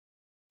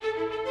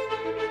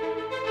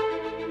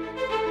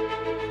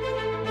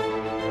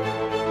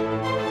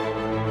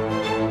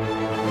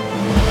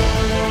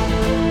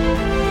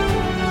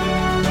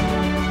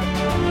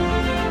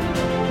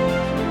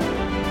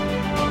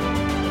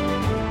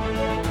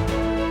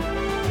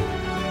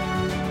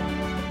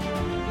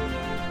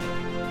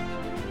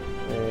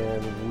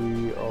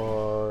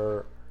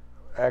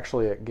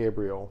actually at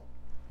Gabriel.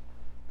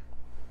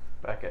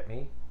 Back at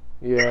me?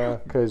 Yeah,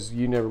 because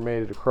you never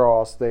made it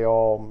across. They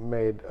all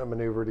made a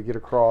maneuver to get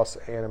across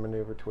and a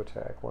maneuver to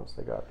attack once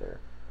they got there.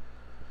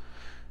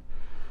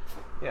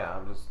 Yeah,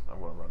 I'm going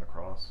to run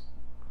across.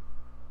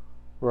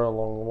 Run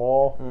along the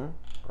wall.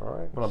 Mm-hmm. All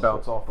right. I'm going to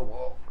bounce off the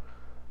wall.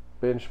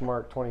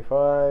 Benchmark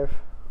 25.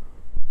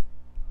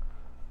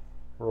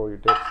 Roll your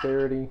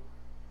dexterity.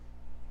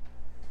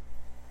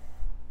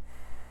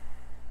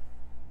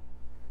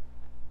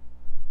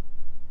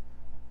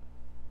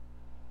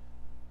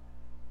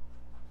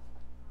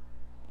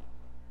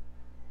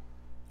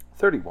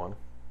 $31.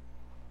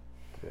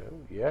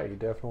 Yeah, you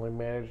definitely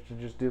managed to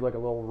just do like a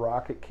little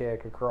rocket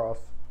kick across.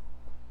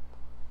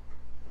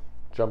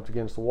 Jumped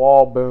against the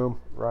wall, boom,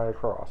 right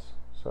across.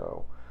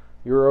 So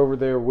you're over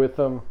there with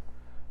them.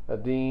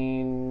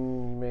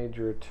 Adine, made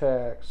your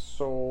attack.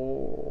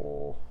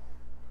 Soul,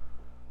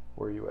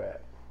 where are you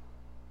at?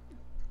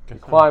 You're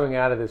climbing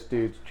out of this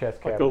dude's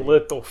chest cavity. Like a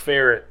little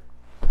ferret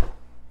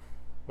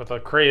with a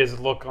crazed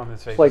look on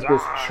his face. It's like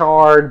this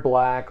charred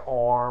black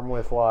arm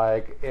with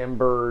like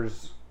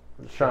embers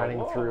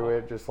shining through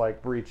it, just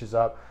like reaches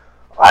up.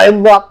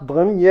 I'm not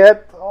done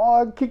yet. Oh,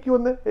 I'll kick you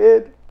in the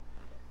head.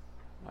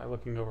 I'm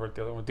looking over at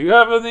the other one. Do you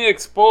have any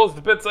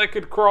exposed bits I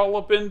could crawl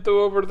up into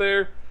over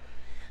there?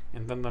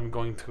 And then I'm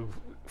going to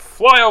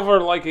fly over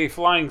like a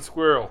flying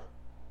squirrel.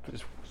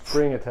 Just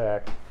spring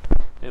attack.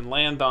 And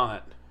land on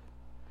it.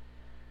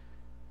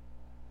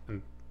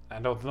 And I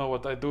don't know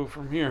what I do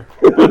from here.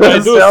 But I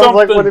do sounds something.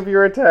 like one of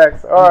your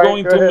attacks. I'm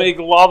going to make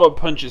lava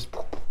punches.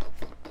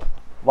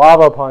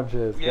 Lava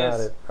punches. Yes. Got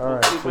it. All right.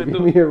 Let's see if So I give do.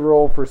 me a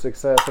roll for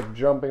success of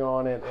jumping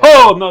on it.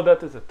 Oh, no,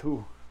 that is a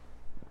 2.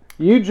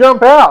 You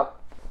jump out.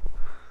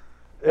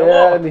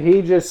 Hello. And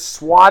he just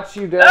swats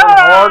you down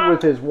hard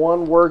with his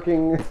one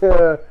working...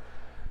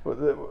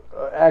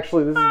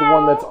 actually, this is the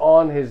one that's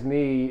on his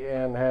knee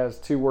and has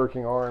 2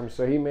 working arms.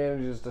 So he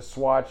manages to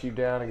swat you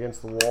down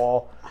against the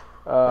wall.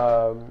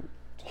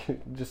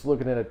 Just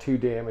looking at a 2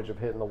 damage of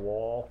hitting the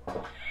wall.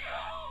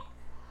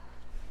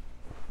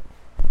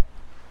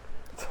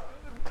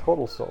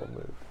 Total soul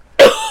move.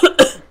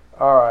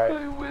 All right.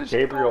 I wish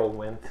Gabriel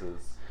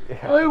winces.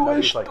 Yeah. I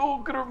wish like-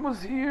 Dolgrim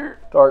was here.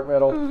 Dark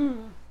metal.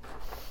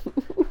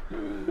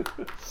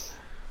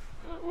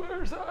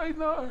 Where's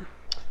Einar?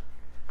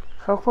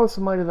 How close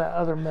am I to that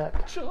other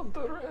mech?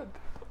 Chantared.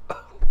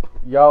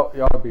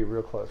 Y'all be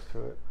real close to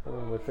it. I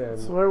mean, within.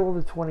 So I rolled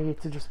a 28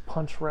 to just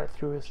punch right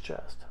through his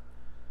chest.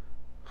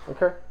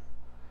 Okay.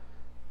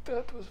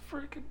 That was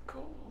freaking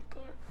cool.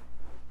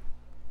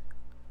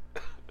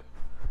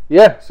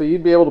 Yeah, so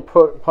you'd be able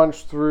to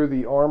punch through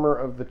the armor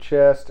of the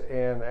chest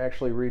and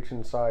actually reach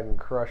inside and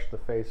crush the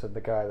face of the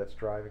guy that's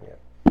driving it.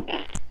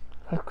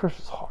 I crush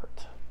his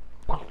heart.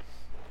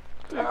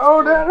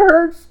 Oh, that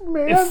hurts,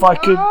 man. If I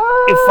could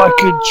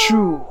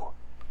chew,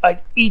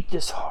 I'd eat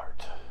this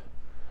heart.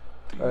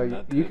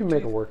 You can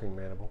make a working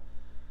mandible.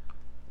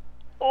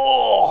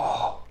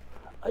 Oh,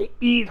 I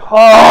eat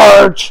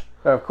heart.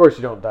 Of course,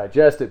 you don't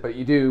digest it, but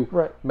you do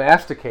Right.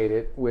 masticate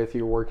it with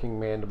your working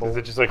mandible. Does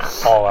it just like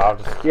fall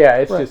out? Yeah,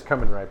 it's just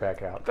coming right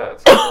back out.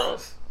 That's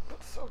gross.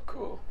 That's so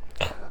cool.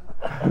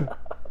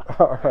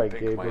 All right,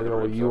 think my Gabriel,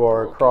 ribs you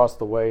are are broken. across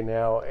the way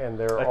now, and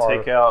there I are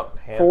take out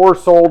hand 4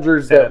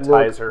 soldiers that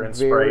look sanitizer and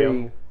spray 'em.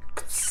 very...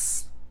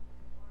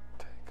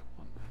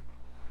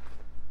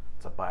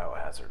 It's a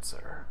biohazard,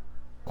 sir.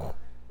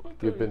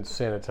 You've been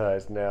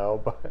sanitized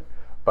now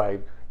by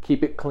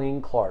Keep It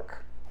Clean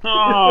Clark.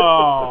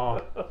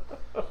 Oh.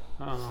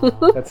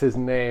 That's his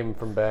name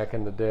from back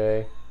in the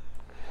day.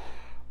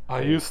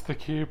 I used to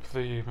keep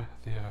the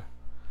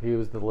He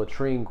was the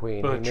latrine queen.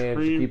 He managed to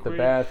Latrine keep the queen.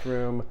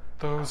 bathroom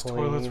those clean.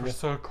 toilets were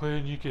so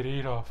clean you could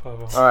eat off of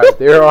them. All right,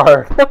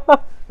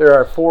 there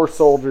are 4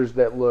 soldiers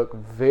that look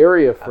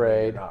very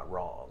afraid. You're not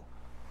wrong.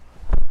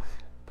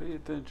 Pay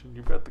attention,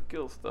 you're about to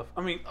kill stuff.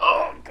 I mean,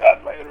 oh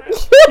god, my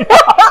wrist.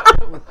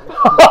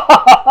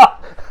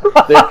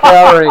 They're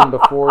cowering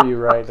before you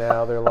right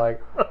now. They're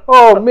like,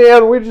 "Oh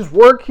man, we just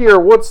work here.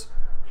 What's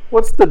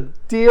the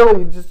deal?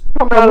 You just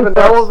come out of an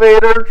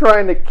elevator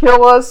trying to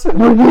kill us and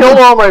kill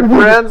all my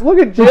friends. Look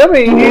at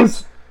Jimmy.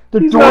 He's The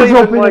not door's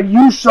even open like- and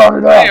you shot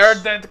it I heard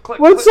up. that click.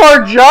 What's click.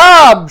 our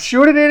job?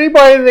 Shoot at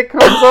anybody that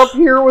comes up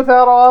here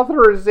without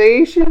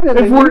authorization? And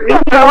If then we're you in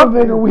the come out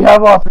elevator, we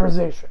have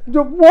authorization.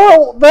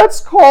 Well,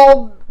 that's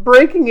called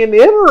breaking and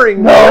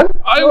entering, man.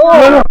 I Oh,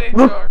 want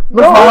HR.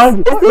 Look behind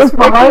you. Is Look this Rick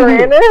behind you.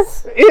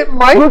 Moranis? it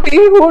might be.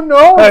 Who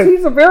knows? Hey.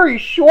 He's a very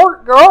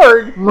short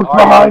guard. Look Are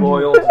you behind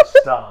loyal you. to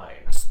Stein?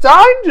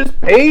 Stein just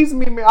pays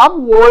me.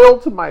 I'm loyal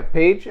to my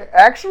paycheck.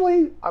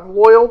 Actually, I'm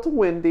loyal to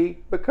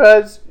Wendy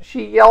because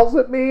she yells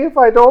at me if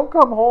I don't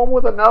come home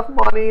with enough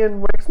money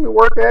and makes me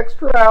work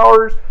extra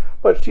hours.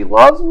 But she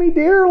loves me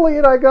dearly,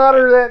 and I got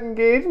her that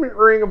engagement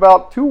ring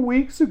about 2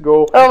 weeks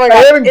ago. Oh my I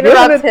God, haven't given it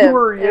interrupt to him.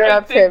 her yet. Interrupt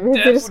I think him. He's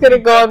death just would gonna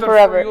be go on better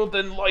forever. for you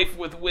than life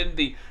with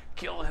Wendy.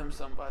 Kill him,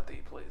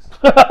 somebody, please.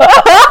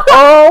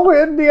 Oh,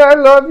 Wendy, I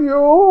love you.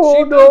 Oh,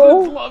 She no.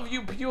 doesn't love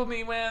you,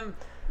 puny man.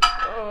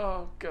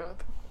 Oh god.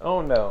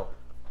 Oh no.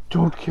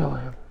 Don't kill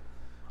him.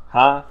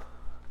 Huh?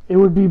 It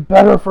would be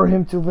better for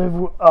him to live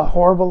a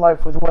horrible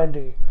life with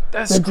Wendy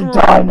That's than to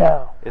correct. die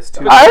now. It's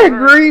too I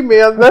agree,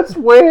 man. That's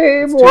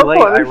way It's more too late.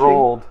 I punishing.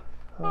 rolled.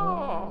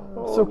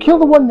 So kill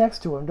the one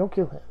next to him. Don't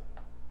kill him.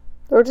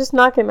 Or just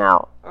knock him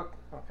out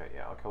Okay,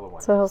 yeah, I'll kill the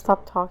one. so he'll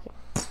stop talking.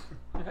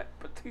 But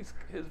his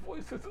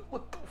voice is a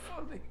little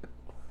funny.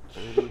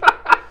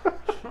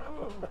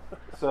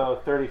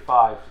 So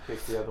 35 to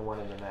kick the other one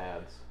in the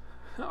nads.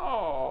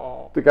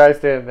 Oh. The guy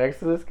standing next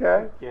to this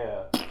guy?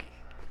 Yeah.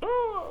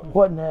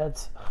 What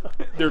Neds?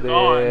 They're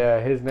gone. Yeah,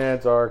 his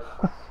nads are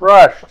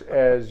crushed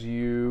as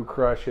you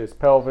crush his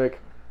pelvic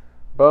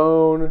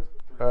bone,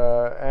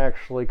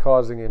 actually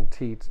causing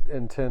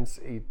intense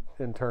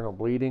internal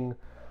bleeding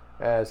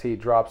as he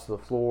drops to the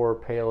floor,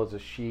 pale as a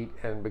sheet,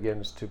 and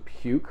begins to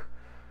puke.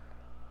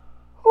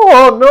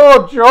 Oh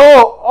no,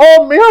 Joe!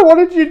 Oh man, what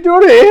did you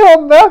do to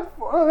him?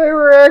 They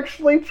were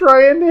actually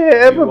trying to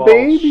have You a all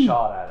baby.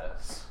 shot at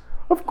us.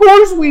 Of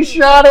course we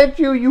shot at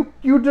you.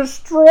 You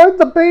destroyed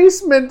the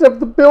basement of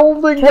the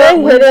building. Can that I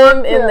we hit him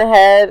worked in at. the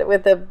head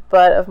with the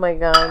butt of my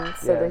gun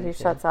so Yeah, that you he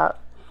can. shuts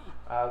up?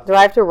 was Do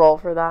I have to roll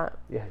for that?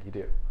 Yeah, you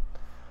do.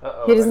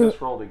 Uh-oh, He I doesn't-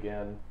 just rolled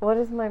again. What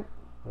is my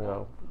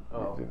No,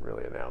 Oh. you didn't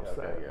really announce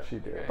Okay, that. yeah. She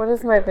did. what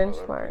is my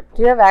benchmark?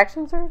 Do you have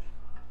action surge?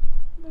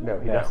 No,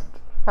 he No. doesn't.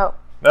 Oh,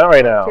 Not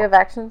right now. do you have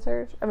action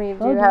surge? I mean,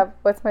 do you have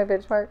what's my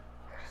benchmark?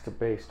 Just a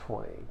base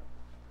 20.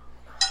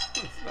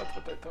 That's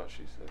what I thought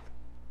she said.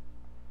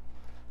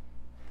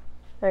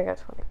 I got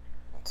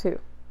 22.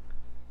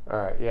 All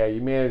right, yeah,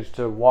 you managed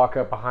to walk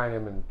up behind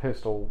him and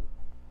pistol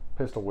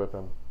whip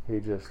him.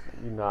 You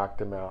knocked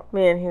him out.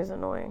 Man, he was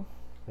annoying.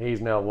 He's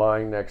now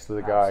lying next to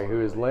the guy who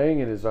is laying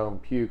in his own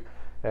puke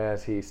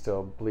as he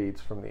still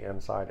bleeds from the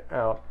inside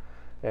out.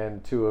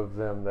 And two of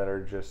them that are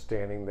just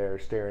standing there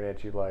staring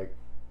at you like,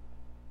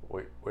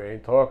 we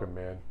ain't talking,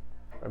 man.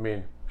 I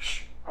mean,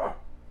 shh.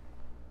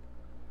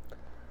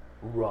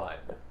 Run.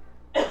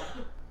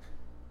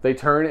 They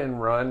turn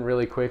and run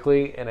really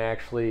quickly and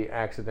actually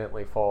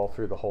accidentally fall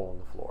through the hole in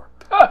the floor.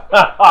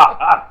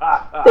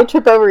 They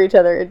trip over each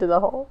other into the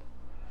hole.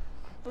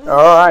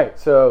 All right,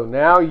 so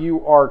now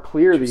you are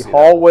clear. The see that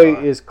hallway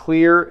before? is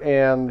clear,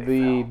 and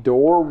the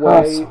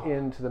doorway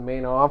into the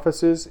main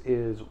offices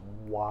is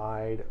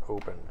wide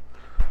open.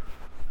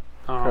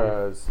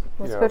 Because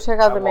Let's go check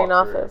out I the main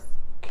walked through. office.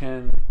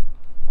 Can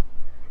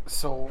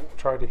Soul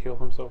try to heal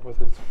himself with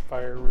his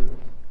fire rune?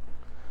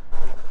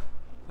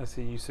 As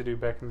he used to do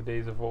back in the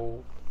days of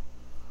old.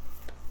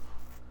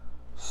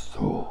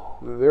 So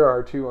there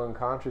are two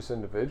unconscious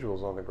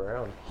individuals on the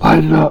ground.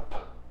 light it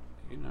up.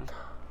 You know,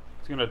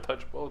 he's gonna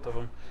touch both of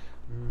them.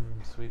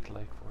 Sweet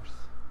life force.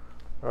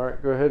 All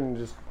right, go ahead and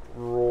just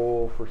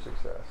roll for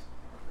success.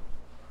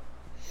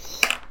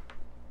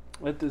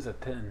 It is a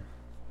 10.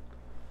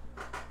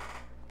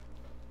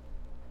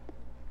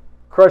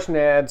 Crush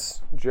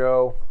Nads,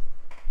 Joe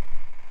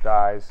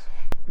dies,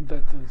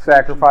 That's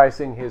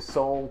sacrificing his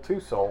soul to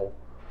soul.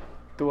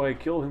 Do I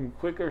kill him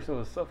quicker so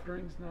his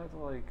suffering's not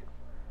like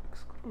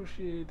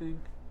excruciating?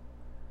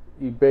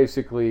 You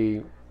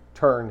basically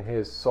turn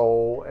his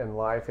soul and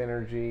life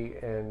energy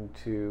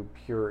into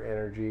pure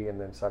energy and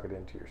then suck it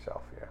into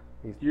yourself.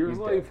 Yeah. Your he's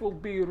life dead. will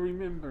be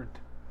remembered.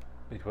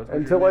 Wait, what was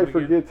Until your I name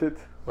again? forget it.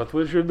 What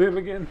was your name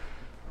again?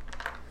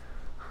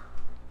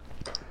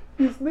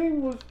 His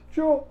name was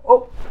Joe.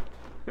 Oh,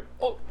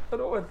 Oh, I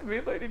don't want the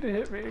mean lady to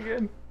hit me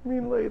again.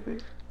 mean lady.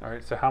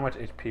 Alright, so how much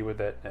HP would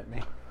that net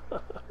me?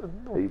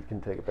 You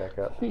can take it back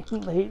up.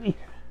 Lady.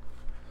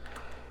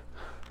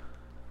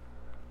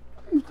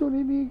 Please don't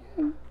hit me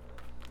again.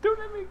 Don't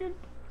hit me again.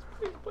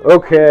 Please, please.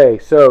 Okay,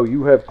 so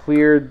you have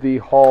cleared the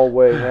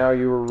hallway. Now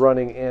you are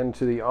running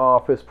into the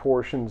office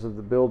portions of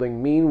the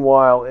building.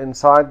 Meanwhile,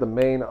 inside the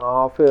main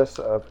office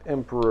of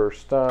Emperor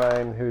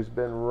Stein, who's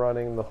been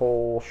running the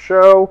whole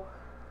show,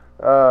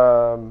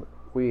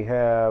 we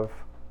have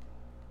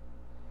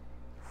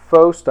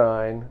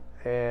Fostein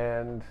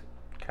and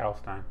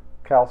Kalstein.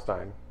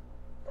 Kalstein.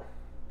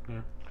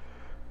 Yeah.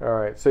 All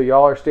right, so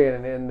y'all are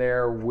standing in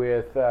there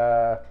with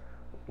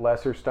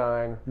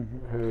Lesserstein,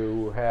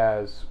 who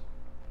has.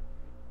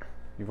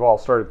 You've all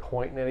started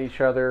pointing at each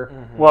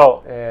other,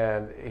 Well,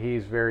 and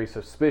he's very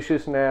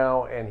suspicious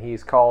now, and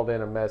he's called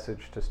in a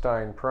message to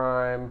Stein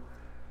Prime.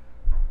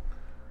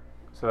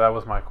 So that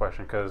was my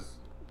question, because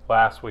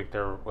last week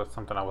there was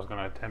something I was going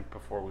to attempt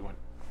before we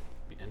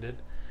ended.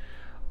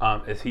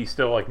 Is he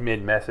still like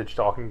mid-message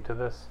talking to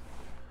this?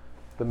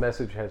 The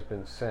message has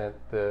been sent.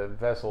 The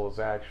vessel has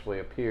actually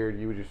appeared.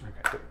 You just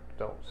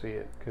don't see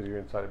it because you're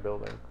inside a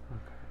building.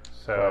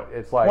 So But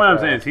it's like, what I'm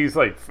saying is is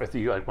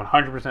he like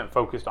 100%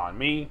 focused on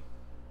me?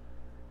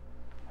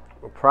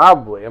 Well,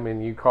 probably. I mean,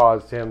 you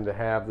caused him to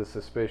have the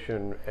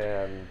suspicion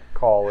and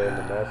call in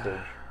the message.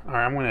 All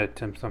right, I'm going to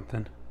attempt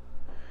something.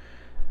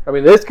 I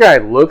mean, this guy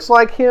looks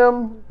like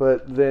him,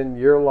 but then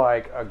you're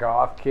like a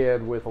goth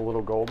kid with a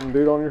little golden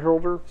dude on your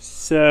shoulder.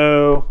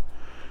 So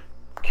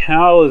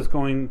Cal is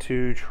going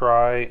to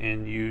try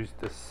and use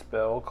this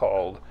spell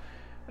called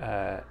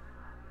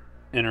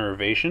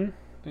Innervation.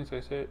 I think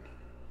I say it.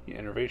 Yeah,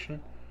 Innervation.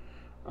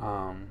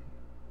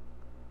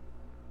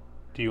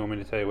 Do you want me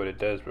to tell you what it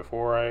does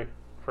before I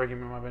give you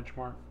my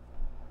benchmark?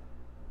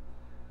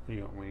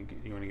 You want to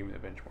give me the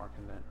benchmark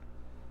and then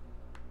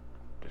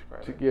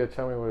describe it? Yeah,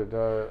 tell me what it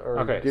does. Or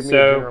Okay, give me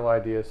so- a general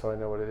idea so I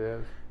know what it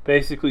is.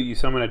 Basically, you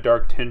summon a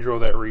dark tendril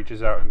that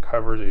reaches out and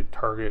covers a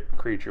target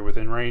creature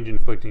within range,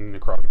 inflicting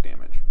necrotic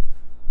damage.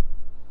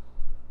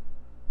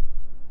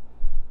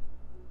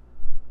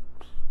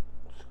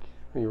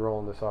 Are you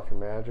rolling this off your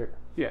magic?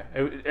 Yeah,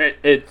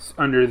 it's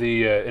under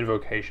the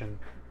invocation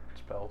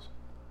spells.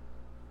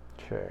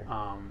 Okay.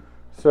 Um,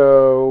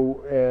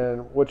 So,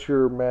 and what's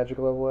your magic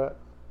level at?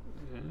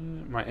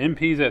 my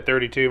MP's at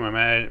 32.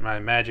 My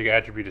magic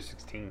attribute is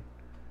 16.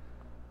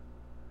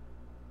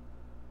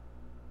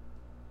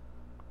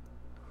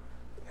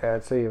 Yeah,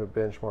 I'd say you have a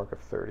benchmark of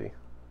 30.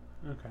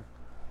 Okay.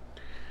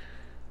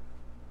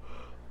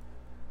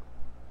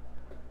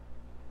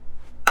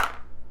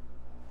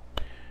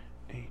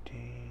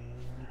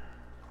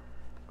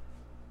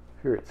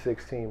 If you're at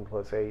 16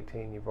 plus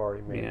 18, you've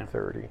already made Yeah.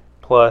 30.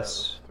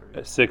 Plus Yeah,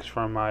 that's 30. 6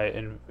 from my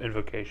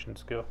invocation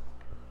skill.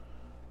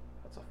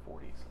 That's a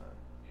 40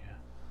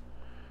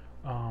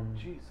 then.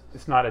 Jesus.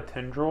 It's not a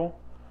tendril.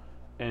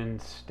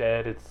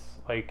 Instead, it's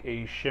like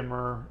a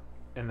shimmer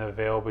in the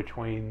veil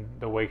between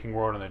the waking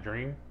world and the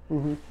dream,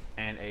 Mm-hmm.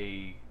 and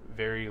a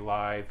very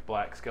lithe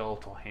black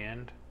skeletal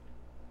hand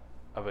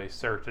of a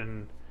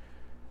certain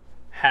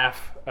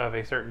half of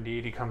a certain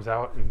deity comes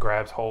out and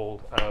grabs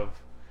hold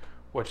of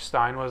which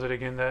Stein was it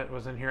again that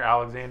was in here?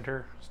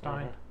 Alexander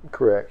Stein?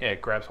 Correct. Yeah,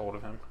 it grabs hold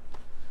of him.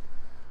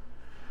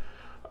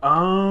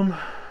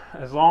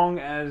 As long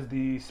as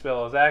the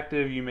spell is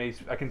active,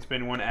 I can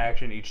spend one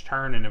action each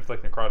turn and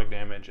inflict necrotic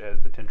damage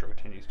as the tendril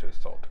continues to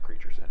assault the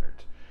creature's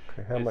innards.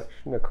 Okay, how It's-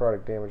 much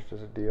necrotic damage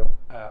does it deal?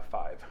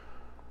 5.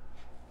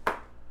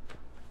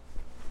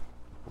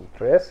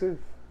 Impressive.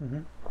 I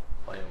am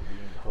being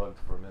hugged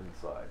from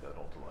inside. I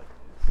don't like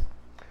this.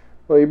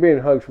 Well, you're being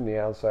hugged from the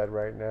outside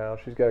right now.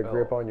 She's got a Oh.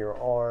 grip on your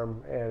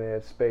arm, and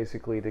it's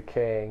basically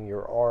decaying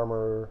your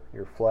armor,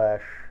 your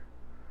flesh.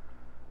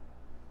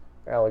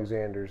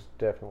 Alexander's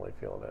definitely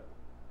feeling it.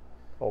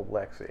 Old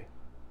Lexi.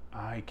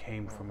 I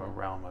came from a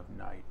realm of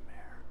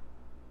nightmare.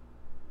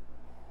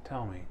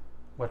 Tell me,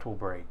 what will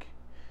break?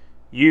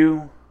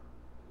 You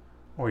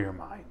or your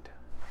mind?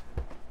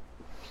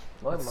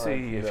 My Let's mind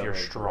see if you're never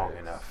strong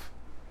breaks. enough.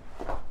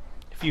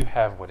 If you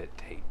have what it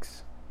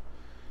takes.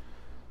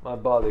 My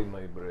body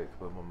may break,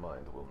 but my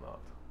mind will not.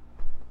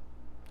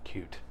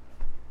 Cute.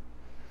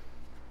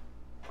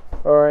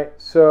 All right,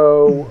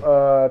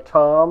 so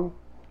Tom.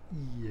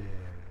 Yeah.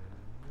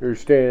 You're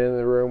standing in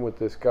the room with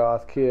this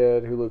goth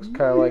kid who looks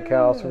kind of like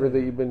Calcifer that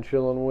you've been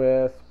chilling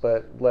with,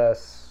 but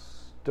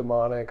less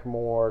demonic,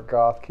 more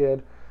goth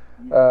kid.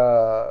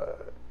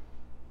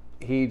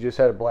 He just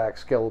had a black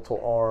skeletal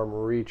arm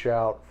reach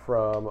out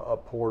from a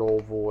portal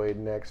void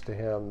next to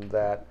him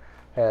that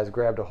has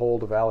grabbed a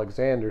hold of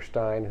Alexander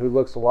Stein, who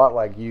looks a lot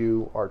like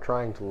you are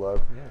trying to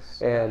look.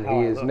 Yes. And How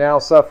he I is look. now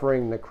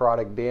suffering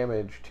necrotic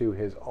damage to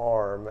his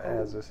arm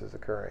as this is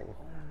occurring.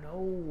 Oh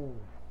no.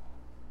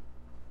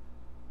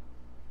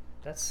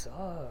 That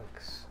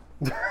sucks.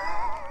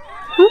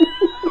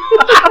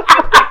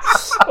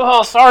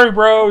 Oh, sorry,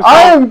 bro.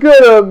 I am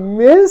gonna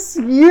miss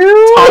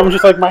you! I'm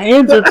just like, my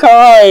hands are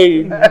tied.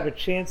 You have a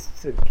chance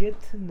to get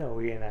to know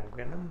you, and I'm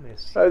gonna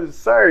miss you. I'm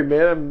sorry,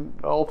 man. I'm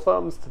all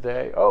thumbs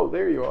today. Oh,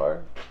 there you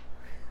are.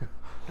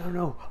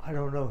 No, I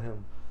don't know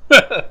him.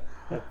 That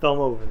thumb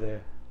over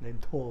there,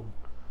 named Tom.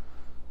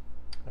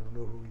 I don't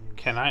know who he is.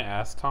 Can I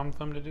ask Tom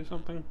Thumb to do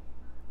something?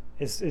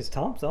 Is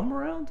Tom Thumb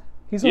around?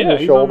 He's on Yeah, my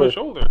he's shoulder. on my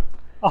shoulder.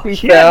 Oh,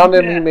 He yeah, found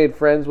him. yeah. He made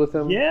friends with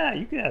him. Yeah,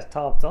 you can ask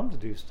Tom Thumb to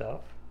do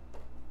stuff.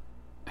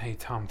 Hey,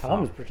 Tom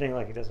Tom is Thumb. pretending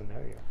like he doesn't know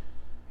you.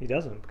 He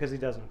doesn't, because he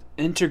doesn't.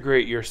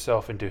 Integrate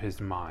yourself into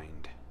his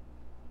mind.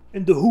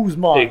 Into whose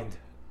mind?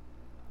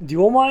 Into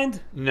your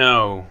mind?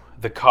 No,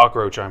 the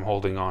cockroach I'm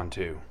holding on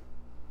to.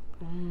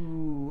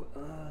 Ooh,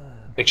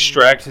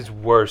 Extract his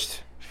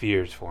worst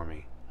fears for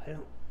me. I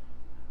don't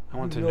I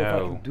want to know if I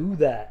know can do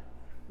that.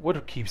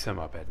 what keeps him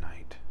up at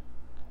night.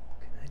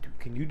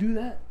 Can you do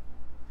that?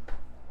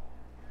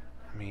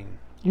 I mean,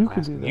 You I'm can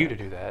asking do you that.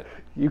 to do that.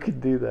 You can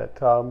do that,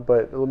 Tom,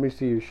 but let me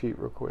see your sheet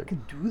real quick.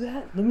 Can do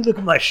that? Let me look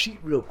at my sheet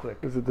real quick.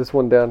 Is it this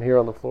one down here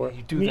on the floor?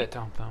 You do Me- that,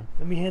 Tom Thumb.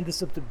 Let me hand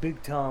this up to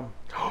Big Tom.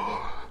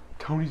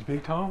 Tony's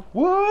Big Tom?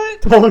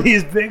 What?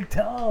 Tony's Big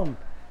Tom.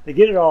 They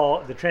get it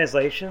all. The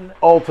translation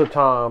Ulta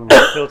Tom.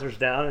 filters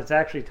down. It's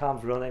actually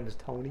Tom's real name is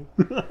Tony.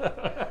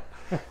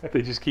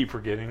 They just keep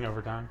forgetting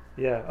over time.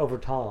 Yeah, over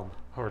Tom.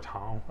 Over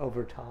Tom.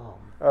 Over Tom.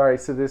 All right,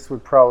 so this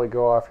would probably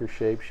go off your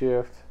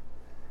shapeshift.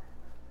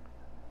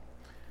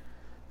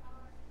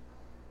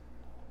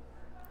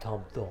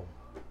 Tom Thumb.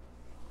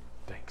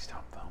 Thanks,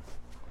 Tom Thumb.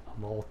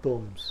 I'm all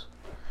thumbs.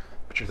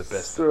 But you're the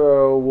best.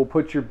 So we'll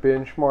put your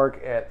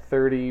benchmark at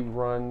 30.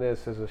 Run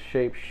this as a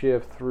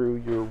shapeshift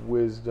through your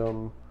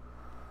wisdom.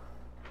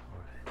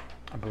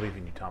 I believe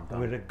in you, Tom I'm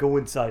Thumb. gonna go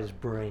inside his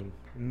brain,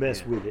 and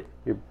mess with it.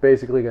 You're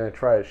basically going to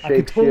try to shapeshift. I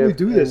could totally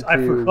do this. I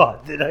into-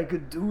 forgot that I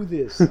could do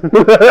this.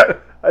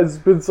 It's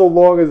been so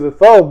long as a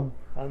thumb.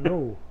 I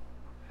know.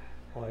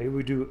 All right, here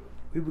we do.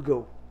 Here we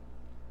go.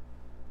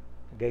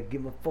 I gotta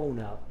get my phone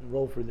out and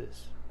roll for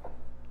this.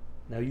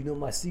 Now you know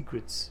my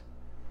secrets.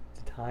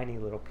 It's a tiny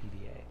little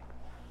PDA.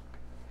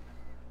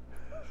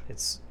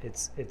 It's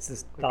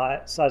the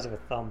size of a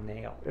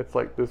thumbnail. It's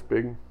like this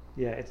big.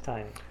 Yeah, it's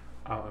tiny.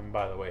 Oh, and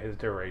by the way, his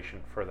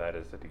duration for that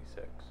is a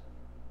D6.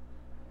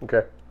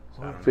 Okay.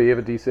 So you have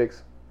a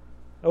D6,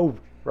 Oh,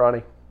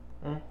 Ronnie.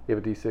 Hmm? You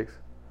have a D6.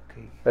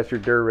 okay. That's your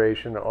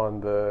duration on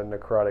the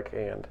necrotic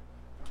hand.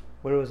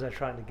 What was I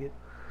trying to get?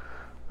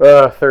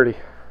 30.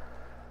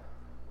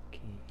 Okay.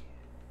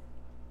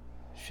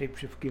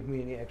 Shapeshift give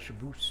me any extra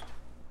boost?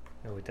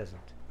 No, it doesn't.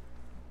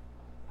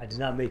 I did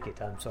not make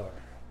it. I'm sorry.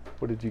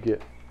 What did you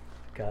get?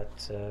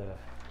 Got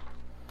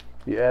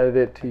You added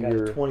it to I got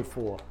your. a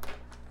 24,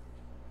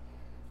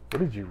 What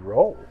did you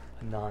roll?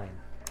 a 9.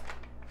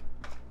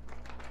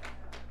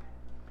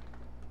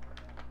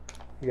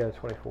 You got a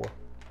 24.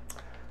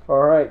 All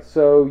right,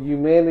 so you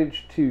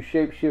managed to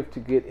shapeshift to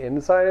get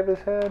inside of his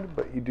head,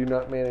 but you do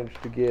not manage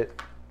to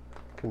get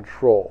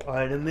control. All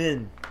right, I'm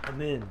in.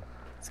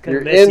 It's kind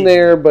You're of messy. in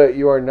there, but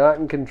you are not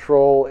in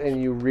control,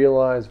 and you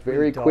realize very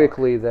Really dark.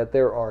 quickly that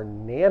there are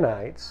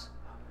nanites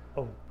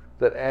Oh,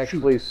 that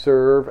actually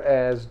serve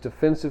as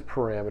defensive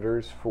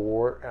parameters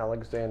for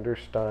Alexander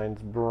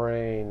Stein's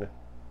brain.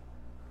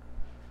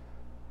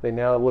 They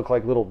now look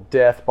like little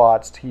death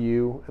bots to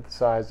you at the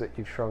size that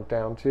you've shrunk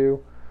down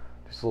to.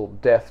 Just little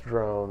death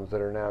drones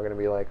that are now going to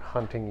be like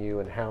hunting you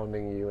and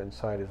hounding you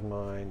inside his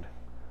mind.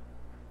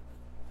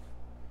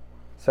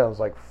 Sounds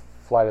like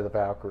Flight of the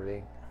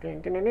Valkyrie. I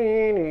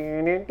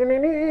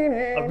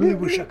really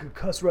wish I could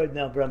cuss right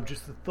now, but I'm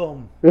just a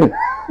thumb.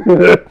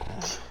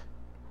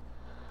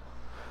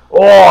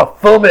 Oh,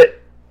 thumb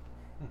it!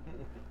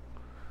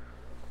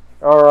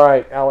 All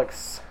right,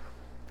 Alex.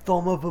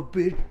 Thumb of a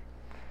bitch.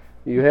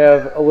 You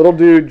have a little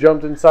dude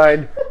jumped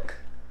inside.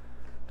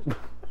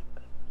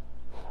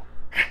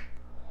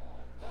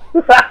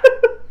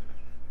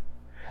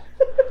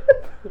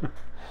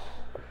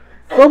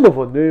 Thumb of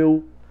a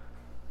nail.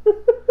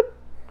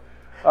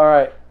 All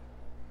right.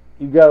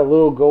 You've got a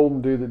little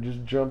golden dude that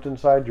just jumped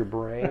inside your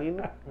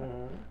brain.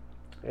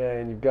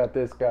 And you've got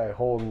this guy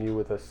holding you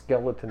with a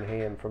skeleton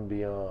hand from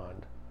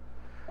beyond.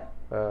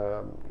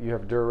 You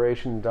have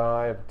duration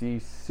die of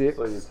D6.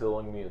 So you're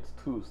telling me it's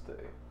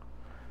Tuesday?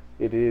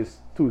 It is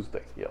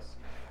Tuesday, yes.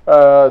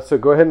 So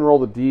go ahead and roll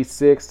the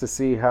D6 to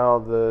see how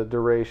the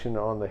duration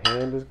on the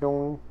hand is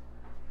going.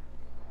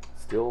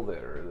 Still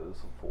there. It is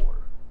a 4.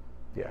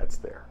 Yeah, it's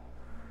there.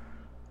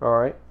 All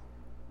right.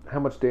 How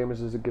much damage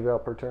does it give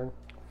out per turn?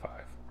 5.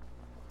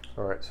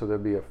 All right, so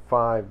there'll be a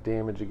 5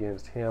 damage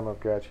against him. I've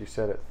got you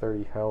set at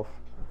 30 health.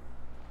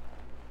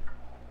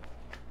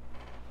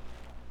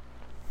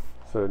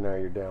 So now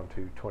you're down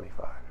to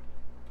 25.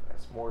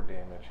 As more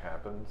damage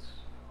happens,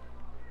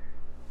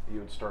 you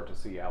would start to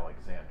see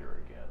Alexander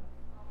again.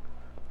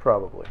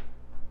 Probably.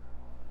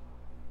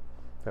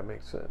 That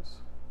makes sense.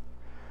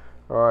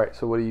 All right,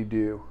 so what do you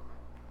do?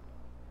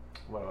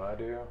 What do I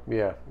do?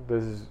 Yeah,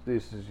 this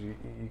is you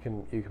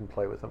can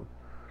play with them.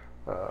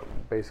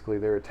 Basically,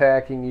 they're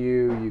attacking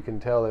you. You can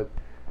tell that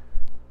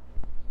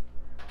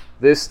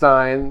this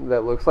Stein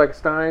that looks like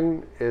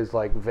Stein is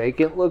like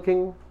vacant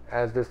looking,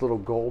 as this little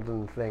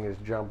golden thing is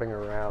jumping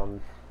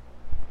around,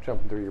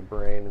 jumping through your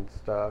brain and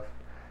stuff.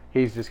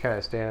 He's just kind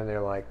of standing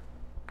there like,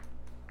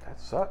 that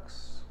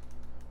sucks.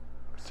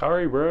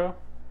 Sorry, bro.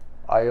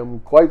 I am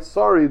quite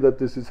sorry that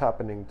this is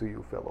happening to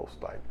you, fellow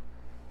Stein.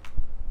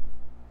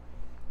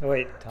 No,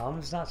 wait, Tom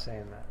is not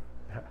saying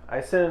that.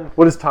 I send.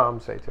 What does Tom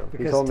say to him? He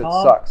Because told him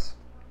Tom- it sucks.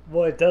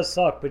 Well, it does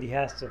suck, but he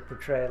has to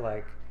portray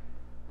like,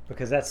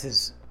 because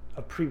that's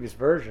a previous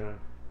version,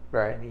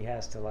 Right. and he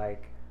has to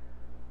like,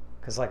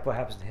 because like what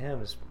happens to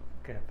him is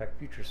going to affect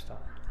future Stein.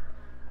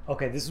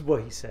 Okay, this is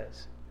what he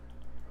says.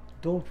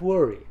 Don't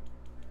worry.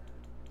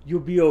 You'll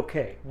be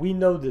okay. We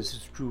know this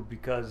is true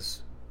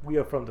because we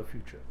are from the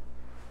future.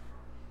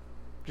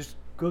 Just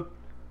go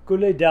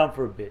lay down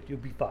for a bit. You'll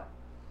be fine.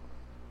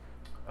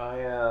 I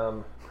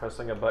am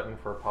pressing a button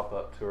for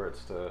pop-up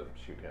turrets to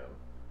shoot him.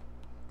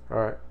 All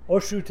right. Or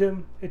shoot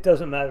him. It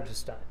doesn't matter to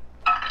Stein.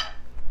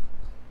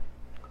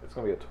 It's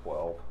going to be a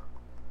 12.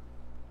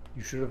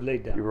 You should have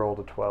laid down. You rolled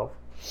a 12.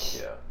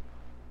 Yeah.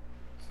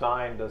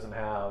 Stein doesn't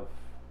have.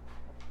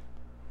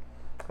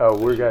 Oh,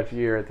 we got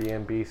you at the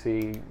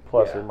NBC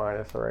plus Yeah. or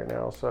minus right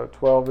now. So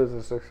 12 is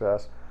a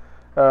success.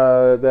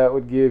 That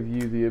would give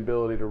you the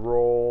ability to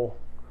roll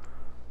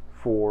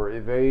for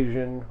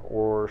evasion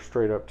or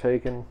straight up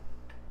taken.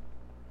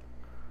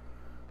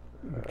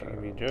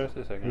 Give me just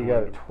a second. You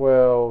got a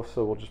 12,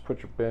 so we'll just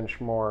put your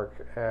benchmark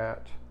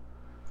at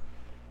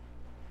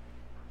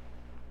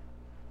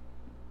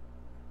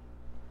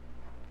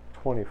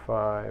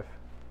 25.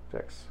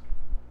 6.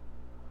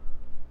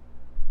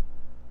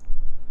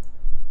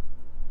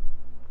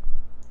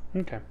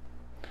 Okay.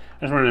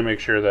 I just wanted to make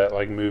sure that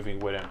like moving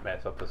wouldn't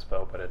mess up the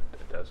spell, but it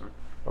doesn't.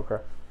 Okay.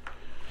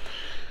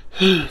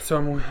 So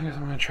I guess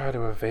I'm going to try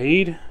to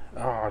evade.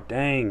 Oh,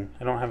 dang.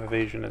 I don't have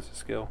evasion as a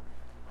skill.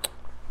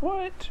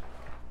 What?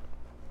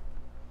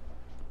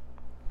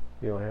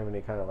 You don't have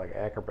any kind of like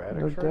acrobatics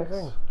No or dex?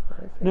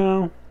 anything?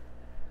 No.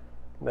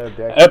 No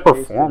dex. At or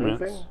anything?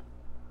 performance.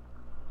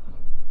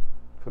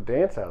 So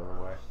dance out of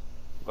the way.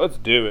 Let's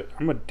do it.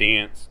 I'm gonna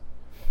dance.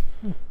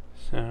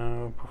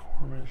 So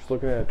performance. Just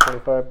looking at a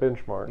 25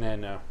 benchmark.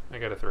 No. I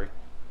got a 3.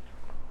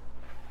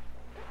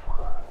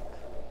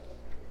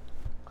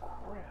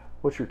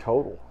 What's your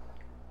total?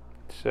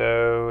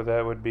 So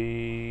that would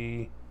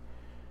be.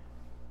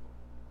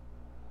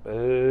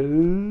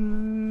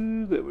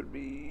 That would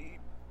be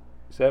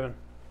 7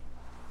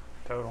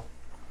 total.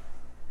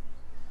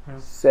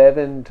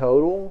 7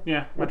 total?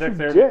 Yeah, my What's your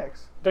dexterity.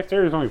 dex?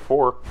 Dexterity is only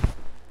 4.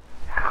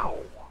 Ow.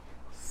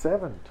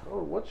 7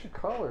 total. What's your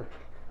color?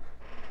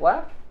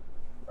 Black?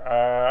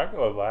 I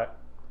go with black.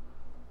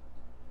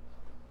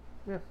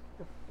 Yeah.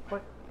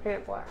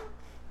 Paint black.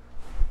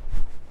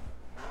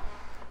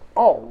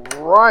 All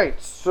right.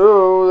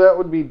 So that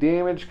would be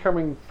damage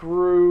coming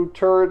through.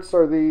 Turrets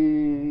are I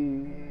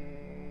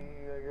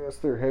guess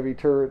they're heavy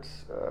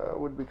turrets.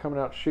 Would be coming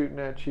out shooting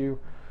at you.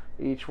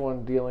 Each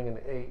one dealing an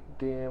 8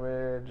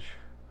 damage.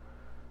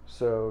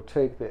 So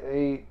take the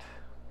 8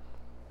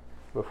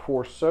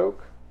 before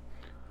soak.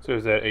 So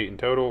is that 8 in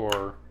total,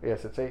 or?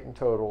 Yes, it's 8 in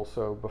total.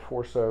 So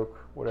before soak,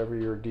 whatever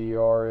your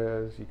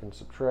DR is, you can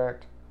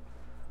subtract,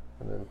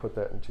 and then put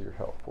that into your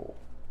health pool.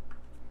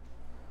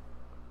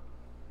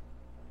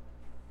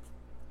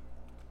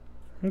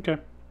 Okay.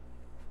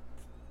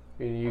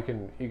 And you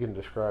can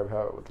describe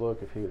how it would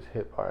look if he was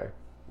hit by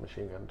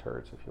machine gun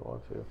turrets, if you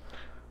want to.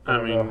 I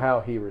don't know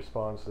how he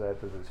responds to that.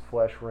 Does his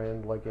flesh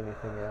rend like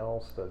anything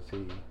else? Does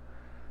he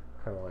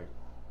kind of like?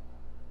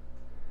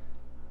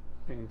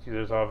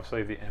 There's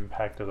obviously the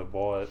impact of the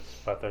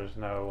bullets, but there's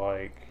no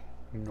like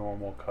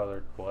normal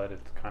colored blood.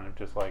 It's kind of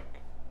just like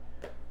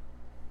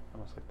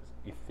almost like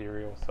this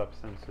ethereal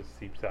substance that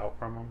seeps out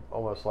from them.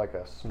 Almost like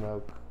a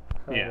smoke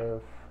kind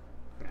of.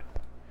 Yeah.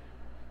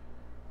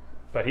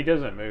 But he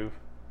doesn't move.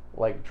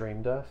 Like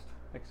dream dust?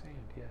 Like sand,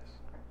 yes.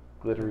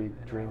 Glittery In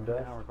dream an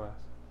dust? hourglass.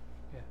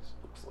 Yes.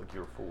 Looks like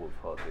you're full of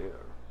hot air.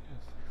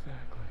 Yes,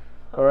 exactly.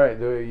 Alright,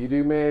 you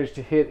do manage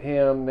to hit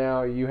him.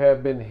 Now, you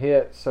have been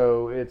hit,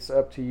 so it's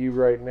up to you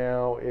right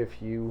now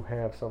if you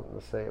have something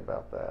to say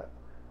about that.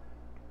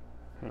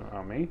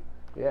 Oh, me?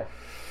 Yeah.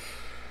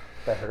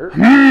 That hurt?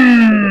 Do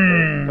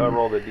I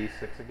roll the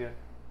d6 again?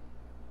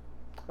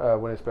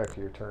 When it's back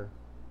to your turn.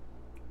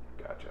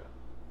 Gotcha.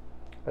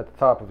 At the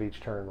top of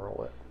each turn,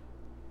 roll it.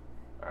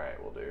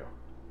 Alright, we'll do.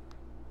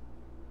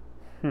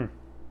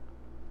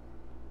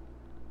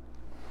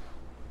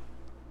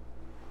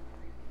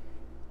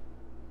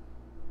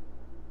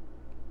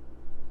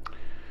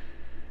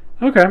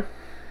 Okay.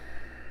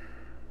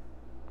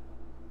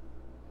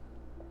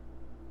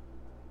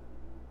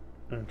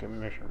 Okay,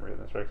 maybe I should read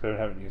this right, because I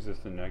haven't used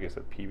this in, I guess, a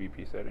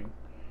PvP setting.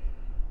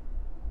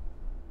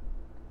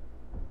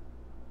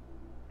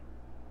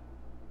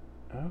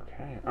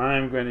 Okay,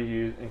 I'm going to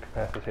use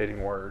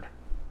Incapacitating Word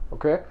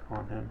Okay.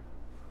 on him.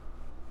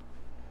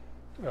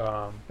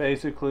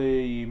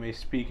 Basically, you may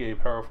speak a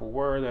powerful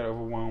word that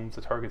overwhelms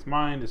the target's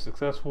mind. Is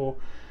successful,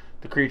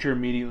 the creature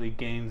immediately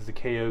gains the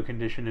KO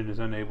condition and is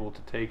unable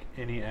to take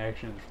any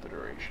actions for the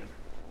duration.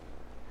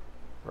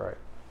 Right.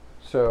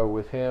 So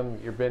with him,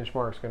 your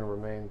benchmark's going to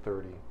remain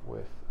 30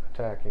 with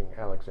attacking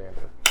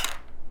Alexander.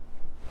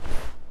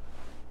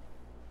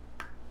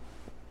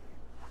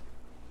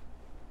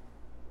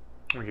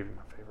 I'm going to give you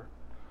my favorite.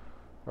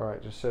 All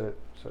right, just set it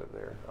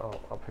there.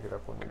 I'll pick it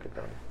up when we get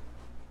done.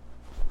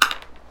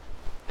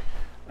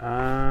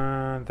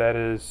 That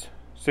is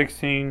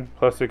 16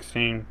 plus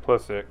 16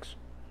 plus 6.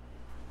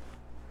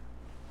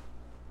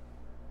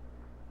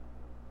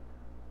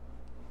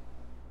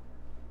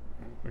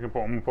 I'm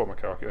going to pull my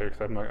calculator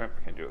because I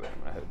can't do that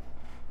in my head.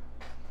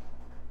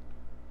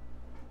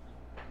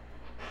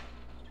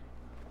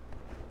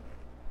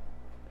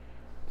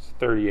 It's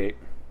 38.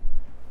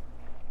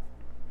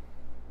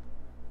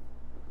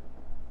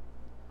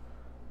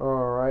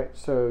 All right,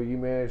 so you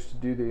managed to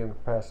do the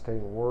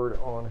incapacitating word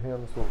on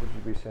him. So what would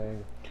you be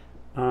saying?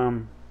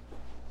 I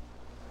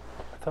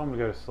tell him to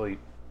go to sleep.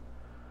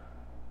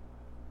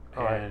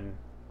 All right. And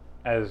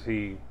as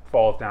he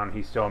falls down,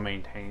 he still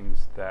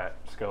maintains that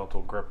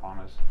skeletal grip on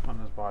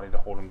his body to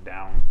hold him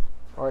down.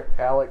 All right,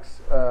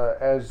 Alex,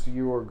 as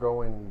you are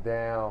going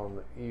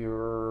down,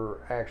 you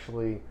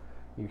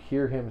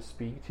hear him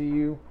speak to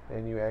you,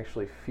 and you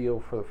actually feel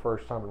for the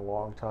first time in a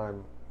long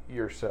time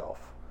yourself.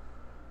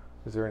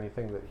 Is there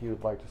anything that he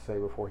would like to say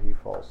before he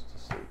falls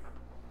to sleep?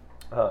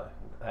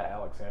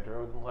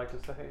 Alexandra would like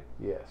to say?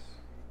 Yes.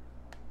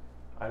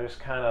 I just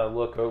kind of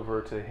look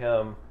over to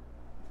him.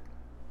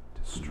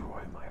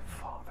 Destroy my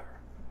father.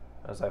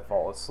 As I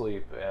fall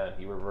asleep, and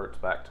he reverts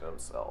back to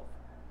himself.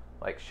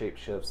 Like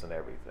shapeshifts and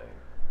everything.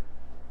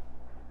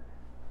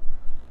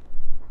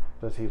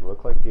 Does he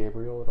look like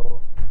Gabriel at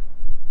all?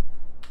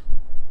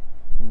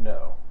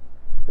 No.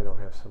 They don't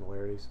have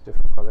similarities,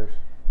 different mothers.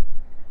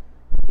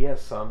 He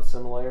has some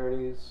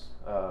similarities.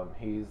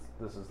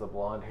 This is the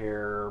blonde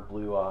hair,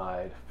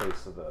 blue-eyed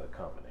face of the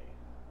company.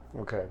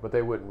 Okay, but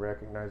they wouldn't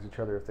recognize each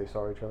other if they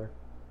saw each other?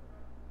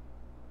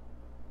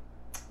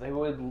 They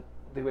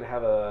would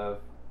have a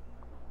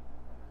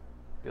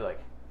be like,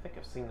 I think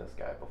I've seen this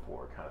guy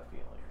before kind of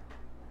feeling.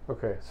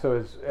 Okay,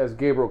 so as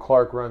Gabriel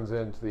Clark runs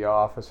into the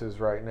offices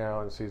right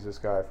now and sees this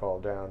guy fall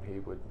down, he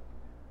would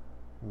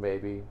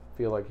maybe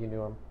feel like he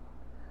knew him.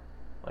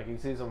 Like he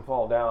sees him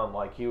fall down,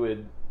 like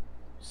you'd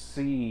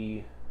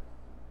see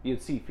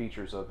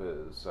features of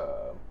his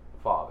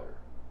father.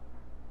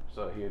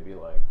 So he would be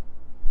like,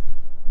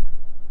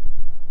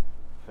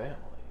 family.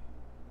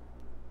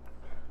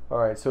 All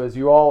right, so as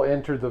you all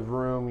enter the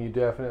room, you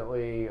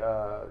definitely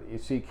you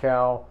see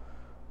Cal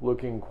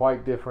looking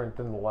quite different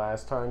than the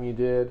last time you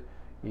did.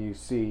 You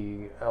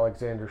see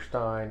Alexander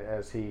Stein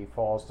as he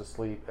falls to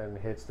sleep and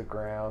hits the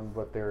ground,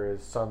 but there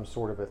is some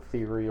sort of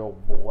ethereal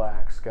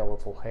black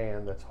skeletal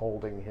hand that's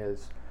holding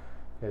his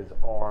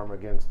arm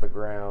against the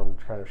ground,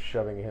 kind of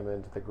shoving him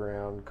into the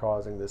ground,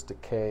 causing this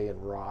decay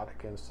and rot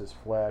against his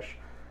flesh.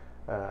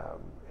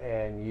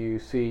 And you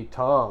see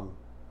Tom,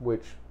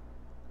 which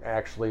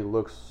actually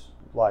looks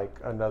like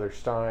another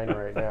Stein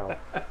right now.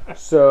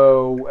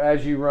 So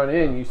as you run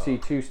in, you see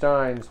two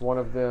Steins. One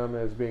of them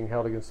is being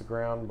held against the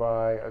ground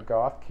by a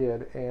goth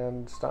kid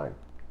and Stein.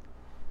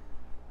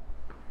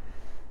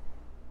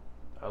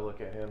 I look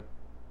at him.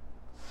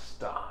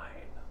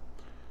 Stein.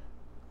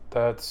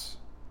 That's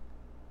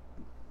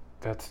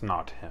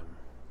not him.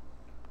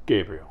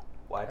 Gabriel.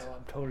 What?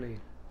 I'm totally.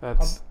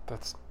 That's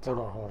Hold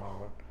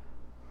on.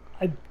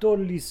 I'm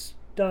totally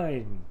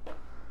Stein.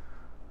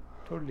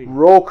 Totally.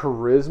 Roll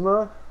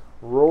charisma.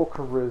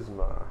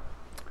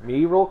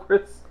 Me roll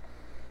Chris?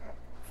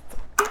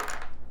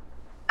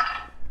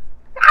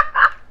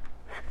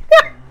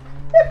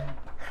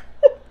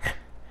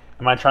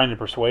 Am I trying to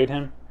persuade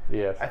him?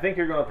 Yes. I think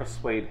you're going to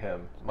persuade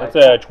him. That's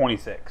a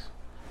 26.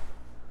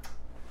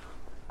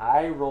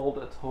 I rolled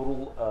a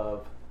total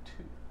of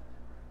 2.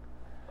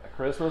 My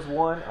charisma's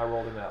 1. I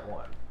rolled in that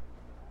 1.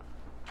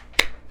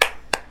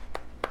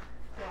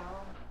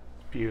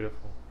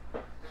 Beautiful.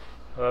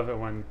 I love it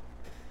when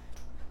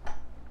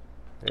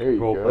There you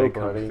role go, play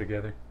buddy. comes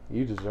together.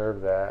 You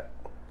deserve that.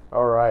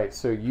 All right,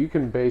 so you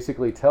can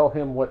basically tell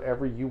him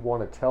whatever you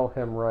want to tell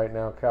him right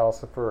now,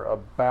 Calcifer,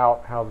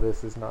 about how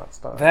this is not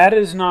Stein. That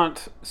is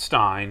not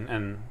Stein,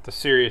 and the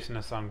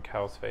seriousness on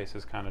Cal's face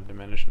is kind of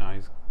diminished now.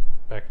 He's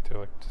back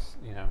to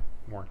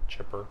more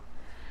chipper.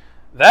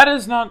 That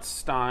is not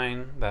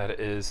Stein. That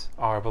is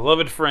our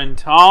beloved friend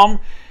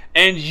Tom,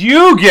 and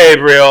you,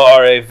 Gabriel,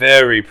 are a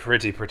very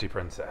pretty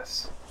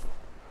princess.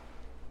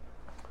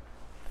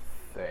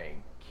 Thank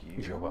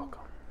you. You're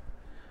welcome.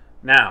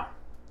 Now,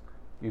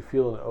 You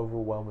feel an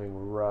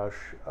overwhelming rush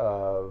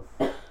of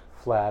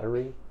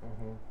flattery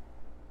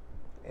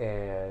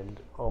and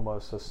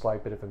almost a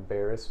slight bit of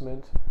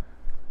embarrassment,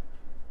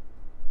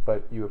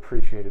 but you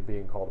appreciated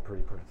being called a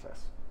pretty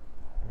princess.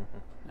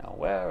 now,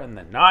 where in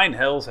the 9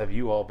 hells have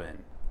you all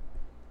been?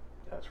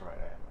 That's right,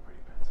 I am a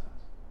pretty princess.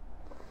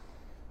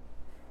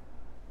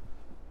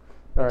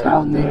 All right,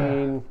 Down there.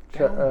 Dean,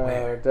 Down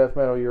where? Death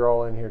Metal, you're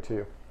all in here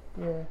too.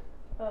 Yeah.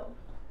 Oh.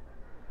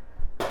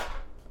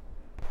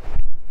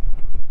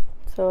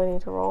 So I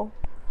need to roll?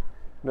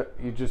 No,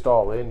 you just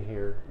all in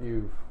here.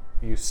 You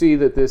see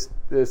that this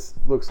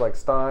looks like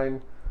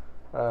Stein.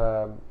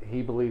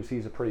 He believes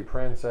he's a pretty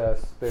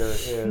princess. There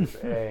is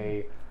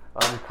a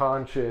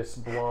unconscious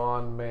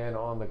blonde man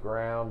on the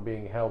ground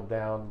being held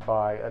down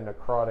by a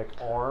necrotic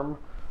arm.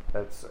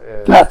 That's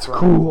from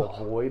cool.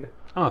 The void.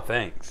 Oh,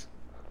 thanks.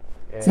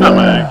 And not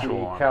my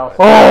actual arm, Cal-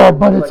 Oh,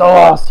 but it's like a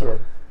awesome.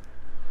 kid.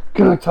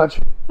 Can I touch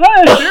it?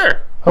 Yeah,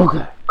 sure.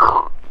 Okay.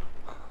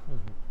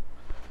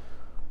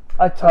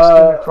 I touched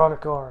the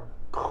necrotic arm.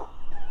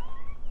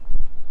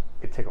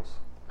 It tickles.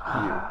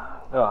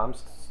 No, I'm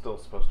still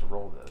supposed to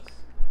roll this.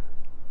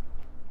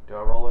 Do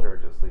I roll it or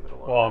just leave it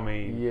alone? Well, I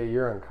mean, Yeah,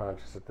 you're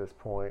unconscious at this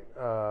point.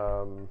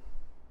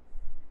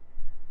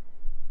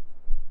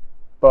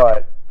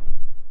 But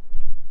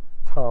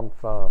Tom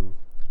Thumb,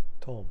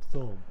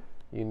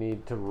 you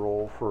need to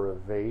roll for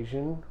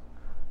evasion.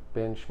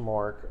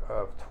 Benchmark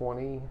of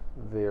 20.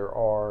 There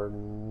are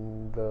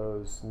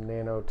those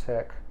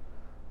nanotech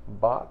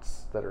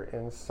bots that are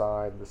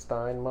inside the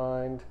Stein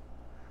mind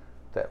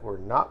that were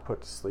not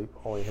put to sleep,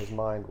 only his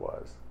mind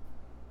was.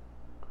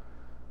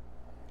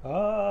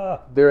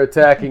 They're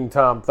attacking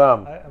Tom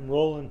Thumb. I'm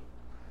rolling.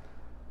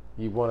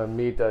 You want to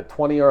meet a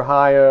 20 or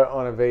higher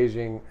on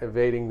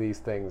evading these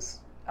things.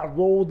 I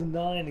rolled a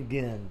 9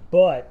 again,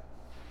 but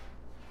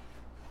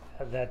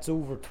that's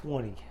over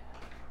 20.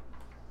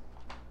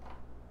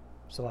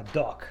 So I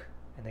duck,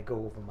 and they go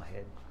over my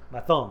head.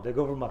 They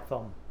go over my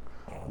thumb.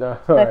 No,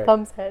 My alright.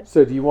 thumb's head.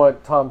 So do you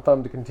want Tom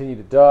Thumb to continue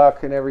to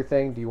duck and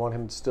everything? Do you want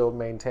him to still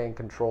maintain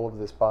control of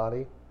this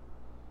body? Do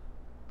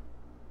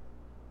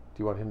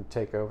you want him to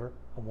take over?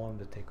 I want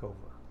him to take over.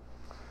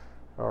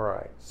 All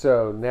right.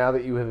 So now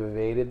that you have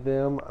evaded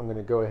them, I'm going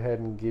to go ahead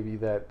and give you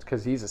that,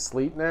 because he's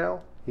asleep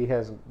now. He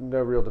has no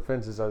real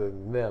defenses other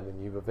than them,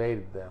 and you've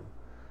evaded them.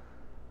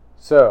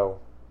 So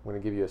I'm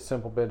going to give you a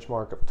simple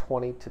benchmark of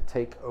 20 to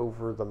take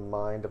over the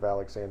mind of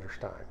Alexander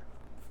Stein.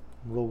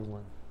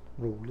 Rolling.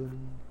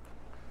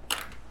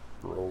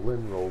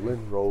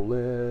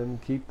 Rolling.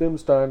 Keep them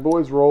Stein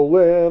boys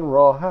rolling.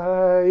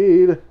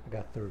 Rawhide. I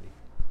got 30.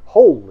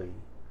 Holy,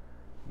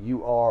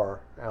 you are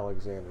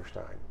Alexander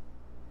Stein.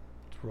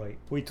 That's right.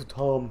 Wait till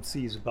Tom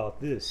sees about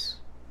this.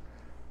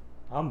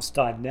 I'm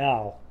Stein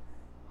now.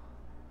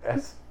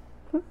 That's,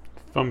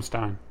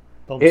 Thumbstein.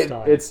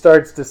 Thumbstein. it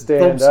starts to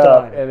stand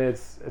up, Thumbstein. and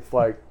it's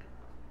like,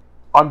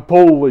 I'm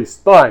totally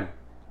Stein.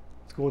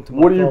 It's going to my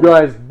What are you thumb.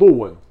 guys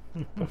doing?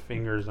 The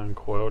fingers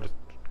uncoiled.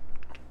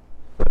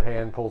 The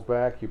hand pulls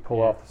back. You pull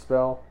Yeah. off the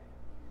spell.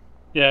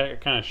 Yeah, it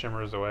kind of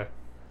shimmers away.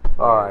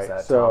 All Is right,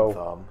 that so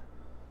Tom Thumb?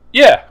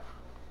 Yeah.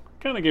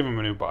 Kind of gave him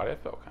a new body. I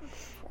felt kind of good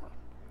for him.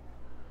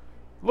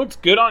 Looks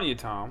good on you,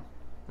 Tom.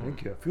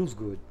 Thank you. It feels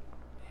good.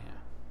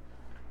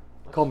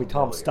 Yeah. Call me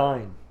Tom familiar.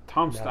 Stein.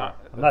 Tom No, Stein.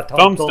 I'm not Tom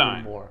Thumb Thumbstein.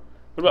 anymore.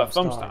 What about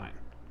Tom Thumbstein? Stein.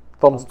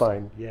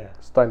 Thumbstein. Yeah,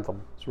 Stein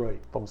thumb. that's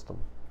right. Thumbstein.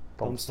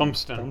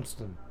 Thumbstein.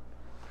 Thumbstein.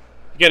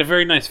 You got a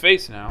very nice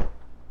face now.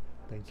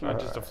 Thank you. Not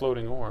just a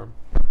floating orb.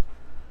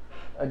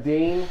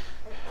 Adine,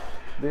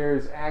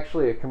 there's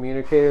actually a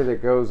communicator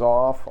that goes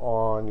off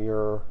on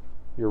your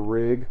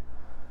rig.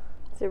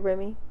 Is it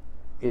Remy?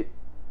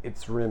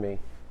 It's Remy.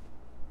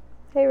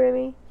 Hey,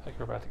 Remy. I think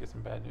we're about to get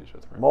some bad news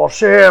with him.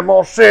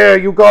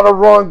 Moshe, you gotta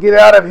run, get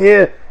out of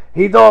here.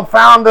 He done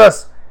found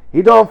us.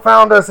 And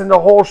the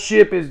whole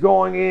ship is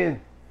going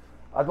in.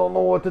 I don't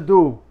know what to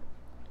do.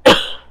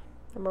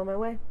 I'm on my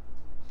way.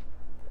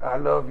 I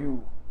love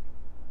you.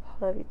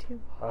 Love you too.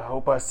 I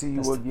hope I see you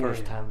That's the again.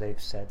 first time they've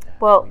said that.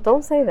 Well,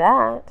 don't say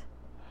that.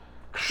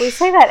 We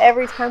say that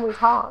every time we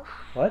talk.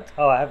 What?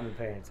 Oh, I haven't been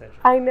paying attention.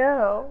 I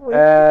know.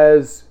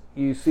 As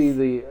you see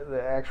the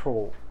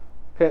actual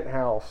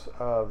penthouse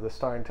of the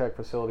Steintech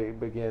facility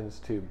begins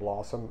to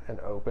blossom and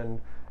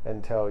open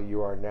until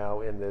you are now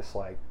in this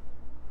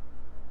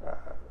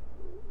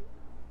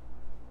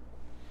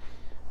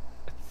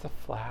It's a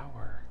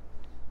flower.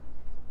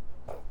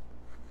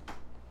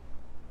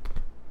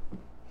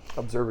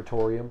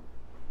 observatorium.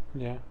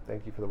 Yeah.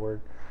 Thank you for the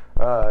word.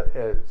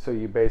 So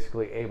you're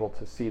basically able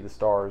to see the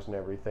stars and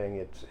everything.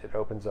 It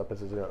opens up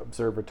as an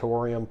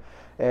observatorium,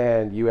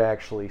 and you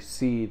actually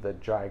see the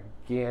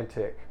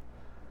gigantic,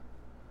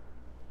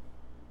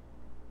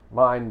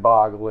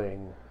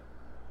 mind-boggling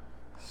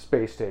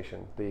space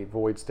station, the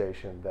Void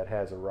Station that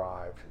has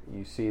arrived.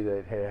 You see that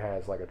it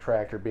has like a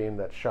tractor beam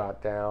that's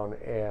shot down,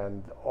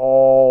 and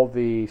all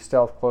the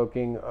stealth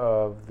cloaking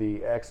of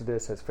the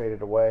Exodus has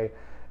faded away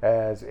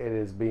as it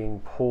is being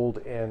pulled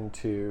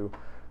into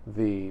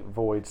the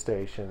Void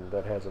Station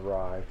that has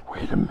arrived.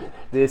 Wait a minute.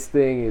 This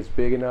thing is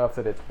big enough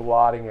that it's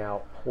blotting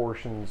out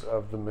portions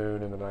of the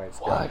moon in the night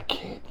sky. Why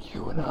can't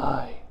you and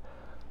I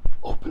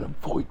open a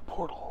void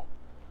portal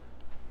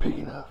big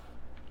enough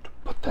to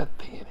put that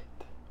thing in it?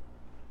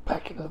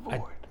 Back into the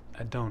void.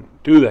 I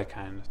don't do that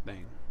kind of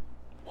thing.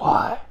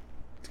 Why?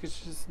 It's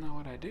just not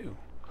what I do.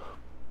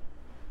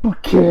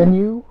 But can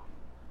you?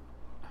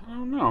 I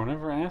don't know.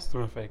 Never asked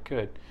him if I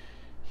could.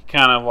 He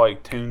kind of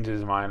like tunes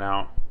his mind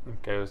out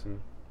and goes and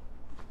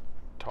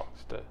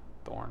talks to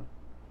Thorn.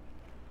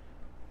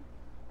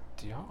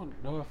 Do y'all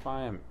know if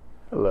I am?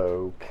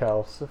 Hello,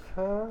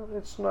 Calcifer.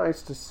 It's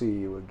nice to see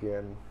you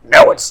again.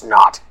 No, it's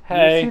not.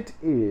 Hey, Yes,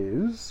 it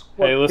is.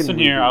 hey, What listen can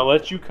we here. do? I'll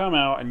let you come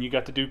out, and you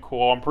got to do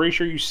cool. I'm pretty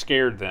sure you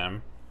scared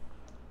them.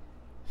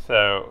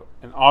 So,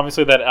 and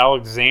obviously that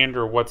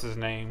Alexander, what's his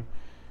name,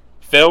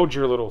 failed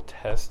your little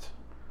test.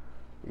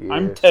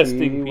 I'm Yes,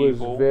 testing he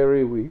people. was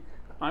very weak.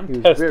 I'm He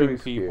was testing very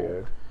people.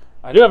 scared.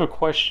 I do have a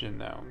question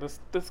though.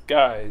 This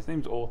guy, his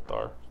name's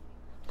Ulthar.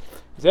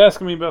 He's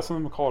asking me about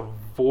something called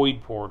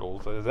void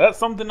portals. Is that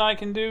something I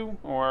can do,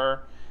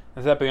 or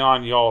is that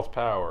beyond y'all's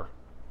power,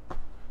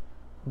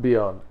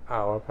 Beyond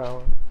our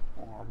power.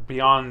 or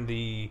beyond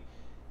the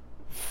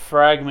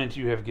fragment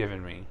you have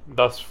given me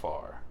thus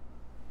far?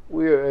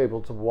 We are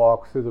able to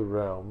walk through the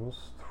realms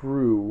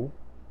through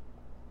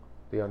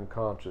the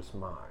unconscious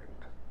mind.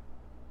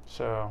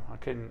 So I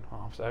couldn't.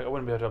 Well, I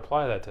wouldn't be able to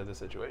apply that to the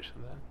situation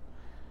then.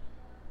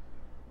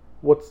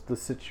 What's the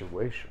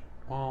situation?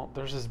 Well,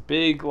 there's this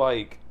big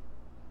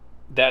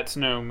That's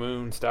No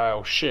Moon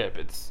style ship.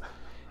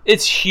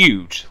 It's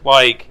huge.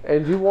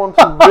 And you want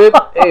to rip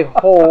a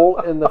hole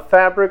in the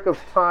fabric of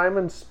time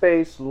and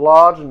space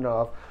large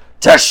enough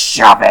To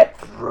shove it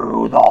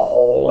through the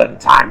hole in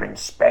time and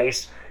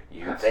space.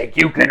 You think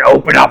you can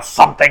open up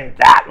something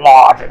that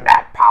large and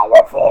that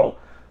powerful?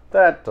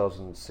 that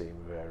doesn't seem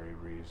very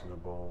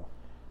reasonable.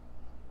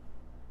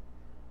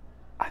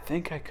 I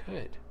think I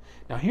could.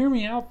 Now hear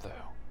me out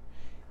though.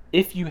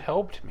 If you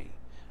helped me,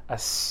 a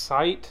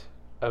sight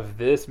of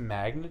this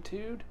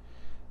magnitude,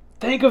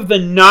 think of the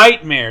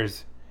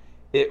nightmares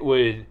it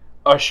would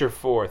usher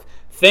forth.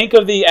 Think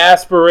of the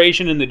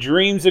aspiration and the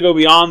dreams that go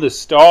beyond the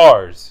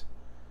stars.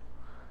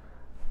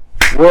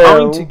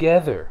 Coming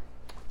together.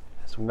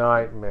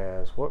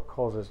 Nightmares. What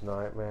causes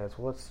nightmares?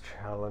 What's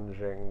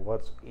challenging?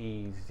 What's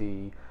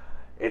easy?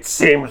 It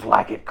seems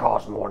like it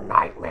caused more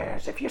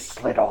nightmares if you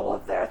slit all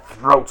of their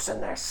throats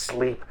in their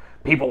sleep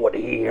People would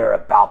hear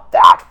about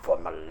that for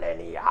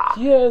millennia.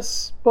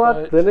 Yes,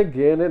 But then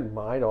again, it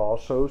might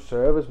also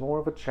serve as more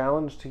of a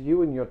challenge to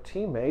you and your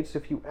teammates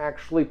if you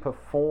actually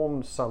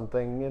perform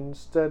something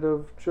instead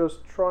of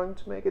just trying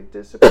to make it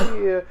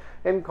disappear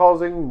and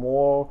causing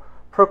more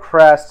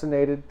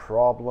procrastinated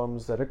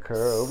problems that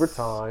occur over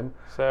time.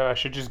 So I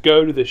should just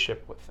go to the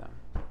ship with them.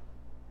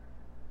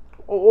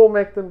 Or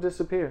make them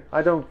disappear.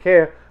 I don't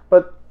care,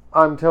 but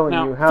I'm telling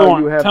Now, you how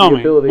Thorn, you have tell the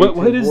me, ability what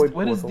to is avoid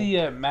what is portal.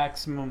 the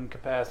maximum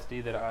capacity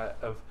that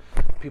of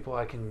people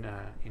I can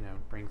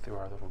bring through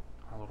our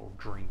little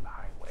dream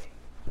highway?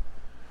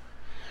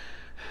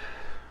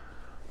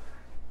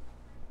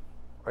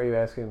 Are you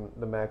asking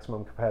the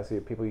maximum capacity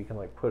of people you can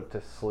like put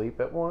to sleep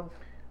at once?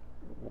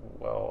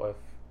 Well,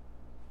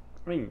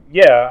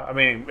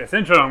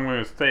 essentially what I'm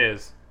going to say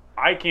is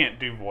I can't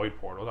do void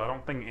portals. I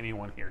don't think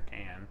anyone here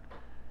can.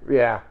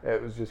 Yeah,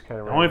 it was just kind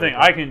of. The only thing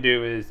I can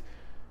do is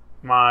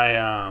my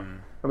I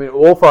mean,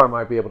 Ulfar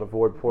might be able to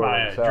void portal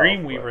my himself.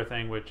 Dreamweaver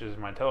thing, which is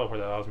my teleport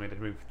that allows me to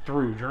move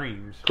through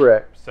dreams.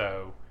 Correct.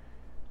 So,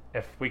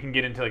 if we can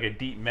get into like a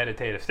deep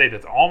meditative state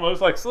that's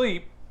almost like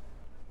sleep,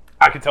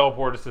 I can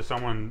teleport us to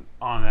someone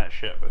on that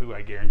ship who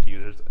I guarantee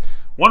you there's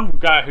one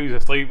guy who's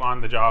asleep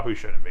on the job who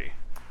shouldn't be.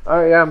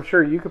 Yeah, I'm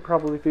sure you could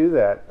probably do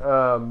that.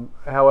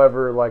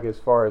 However, like as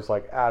far as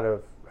like out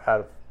of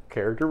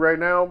character right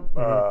now,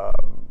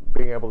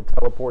 being able to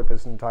teleport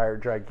this entire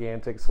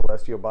gigantic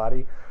celestial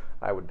body,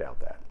 I would doubt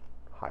that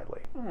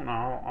highly. I don't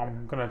know.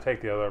 I'm going to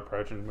take the other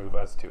approach and move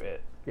us to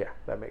it. Yeah,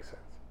 that makes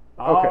sense.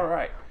 All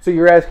right. So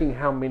you're asking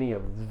how many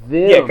of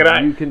them Yeah, could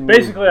I? you can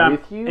Basically, move I'm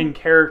with you? in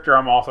character.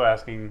 I'm also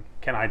asking,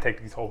 can I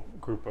take this whole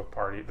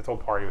this whole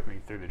party with me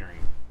through the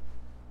dream,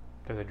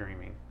 to the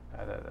dreaming,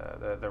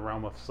 the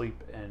realm of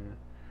sleep and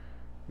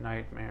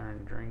nightmare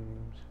and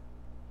dreams.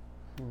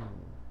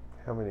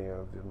 How many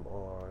of them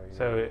are you?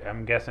 So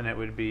I'm guessing it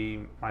would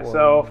be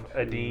myself, 1, 2,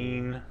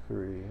 Adine,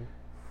 3,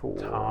 4,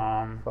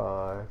 Tom,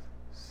 5,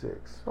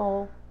 6.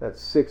 Soul. That's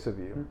 6 of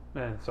you.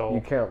 and You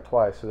Soul. count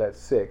twice, so that's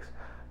 6.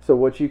 So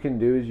what you can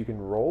do is you can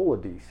roll a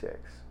d6,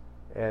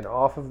 and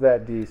off of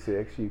that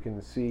d6, you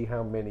can see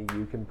how many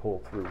you can pull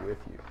through with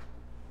you.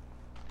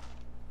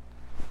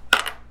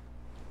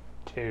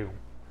 2.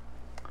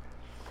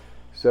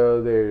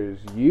 So there's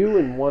you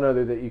and one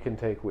other that you can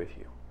take with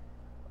you.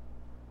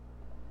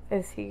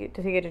 Does he get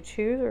to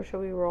choose, or should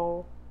we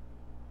roll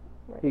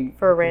He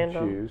for you can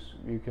random? choose.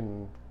 You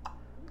can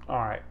All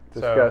right.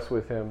 discuss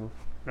with him.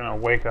 I'm gonna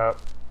wake up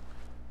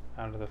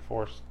out of the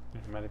force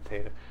and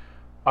meditative.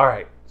 All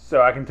right.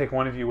 So I can take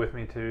one of you with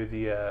me to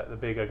the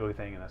big ugly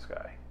thing in the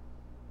sky.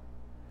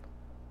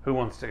 Who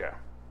wants to go?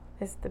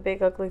 Is the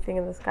big ugly thing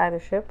in the sky the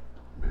ship?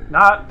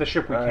 Not the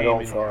ship we Right,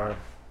 came in. Ulfar.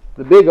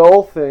 The big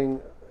old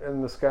thing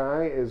in the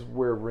sky is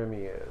where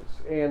Remy is,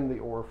 and the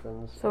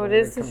orphans. So and it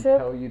is they the ship?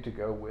 compel you to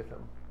go with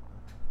him.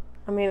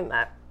 I mean,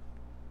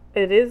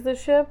 it is the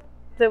ship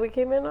that we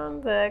came in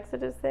on, the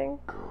Exodus thing?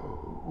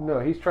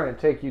 No, he's trying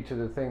to take you to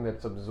the thing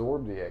that's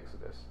absorbed the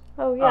Exodus.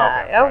 Oh, yeah.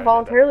 okay, I right, would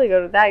voluntarily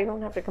go to that. You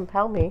don't have to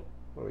compel me.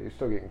 Well, you're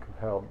still getting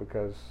compelled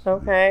because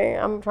Okay,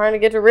 I'm trying to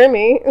get to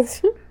Remy.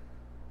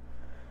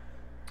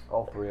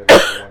 All 3 of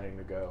us are wanting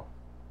to go.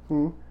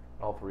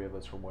 All 3 of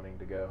us are wanting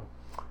to go.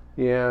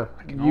 yeah,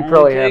 can you only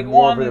probably have take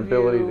more one of an of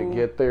ability you. to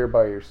get there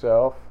by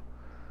yourself.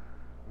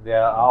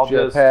 Yeah, I'll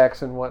just.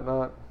 Jetpacks and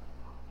whatnot.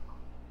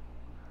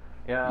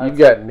 Yeah, You've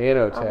it's- got I'll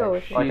go nanotech.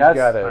 with She's you. Like I-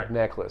 got a Alright.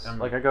 necklace.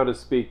 like I go to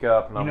speak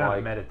up, and You I'm know how to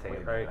like, meditate,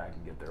 wait a right? minute, I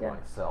can get there Yeah.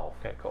 myself.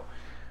 Okay, cool.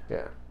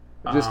 Yeah.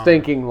 Just Um,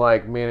 thinking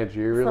like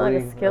managerially.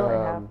 It's not a skill I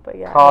have, but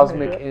yeah, I know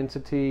Cosmic how to do it.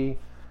 entity,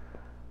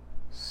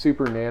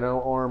 super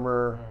nano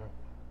armor,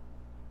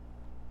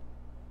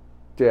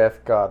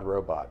 death god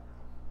robot.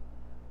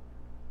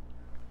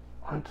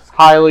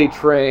 Highly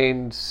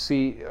trained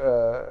street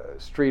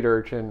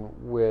urchin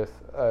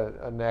with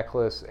a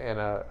necklace and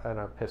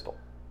a pistol.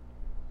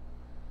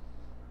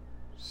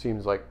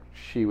 Seems like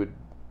she would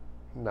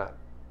not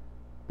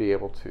be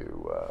able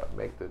to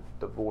make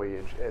the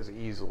voyage as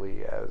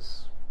easily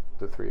as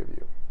the 3 of you.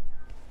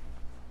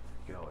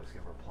 You can always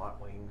give her plot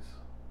wings.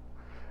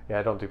 Yeah,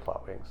 I don't do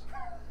plot wings.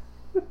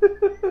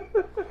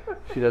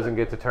 She doesn't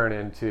get to turn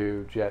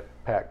into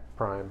Jetpack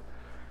Prime.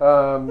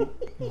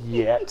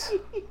 Yet.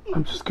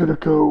 I'm just gonna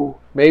go.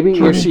 Maybe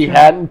Turn if she into-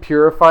 hadn't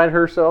purified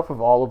herself of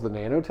all of the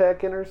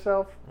nanotech in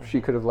herself, she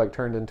could have like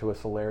turned into a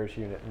Solaris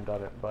unit and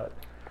done it, but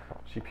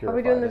she Are purified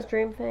we doing it. this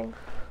dream thing?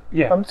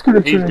 Yeah. I'm just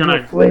gonna He's turn into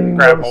gonna a flaming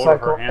grab hold of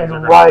her motorcycle hands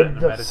and or grab it ride in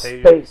the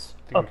meditation. space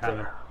You can up kind of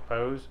there.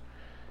 pose.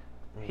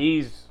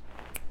 He's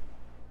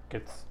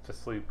gets to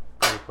sleep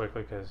pretty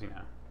quickly because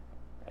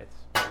it's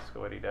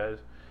basically what he does.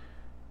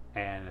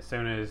 And as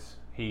soon as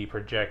he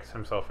projects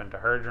himself into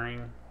her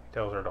dream, he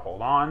tells her to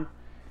hold on,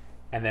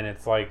 and then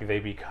it's like they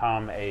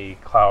become a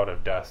cloud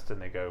of dust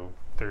and they go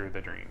through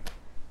the dream.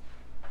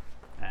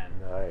 And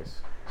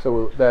Nice.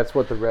 So that's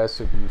what the rest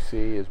of you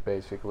see is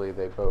basically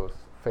they both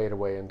fade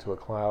away into a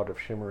cloud of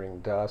shimmering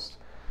dust.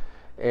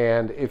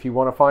 And if you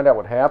want to find out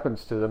what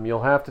happens to them,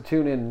 you'll have to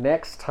tune in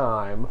next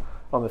time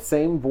on the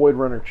same Void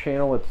Runner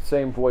channel at the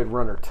same Void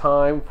Runner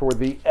time for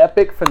the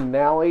epic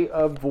finale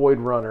of Void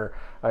Runner.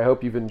 I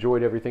hope you've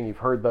enjoyed everything you've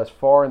heard thus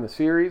far in the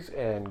series,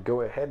 and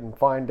go ahead and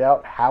find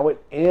out how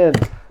it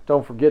ends.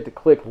 Don't forget to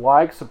click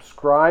like,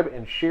 subscribe,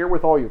 and share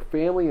with all your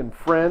family and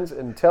friends,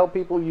 and tell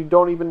people you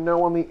don't even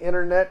know on the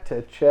internet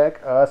to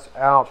check us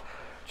out.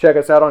 Check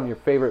us out on your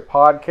favorite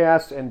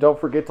podcast, and don't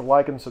forget to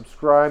like and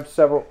subscribe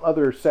several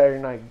other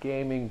Saturday Night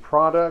Gaming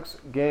products,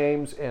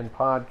 games, and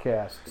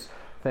podcasts.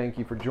 Thank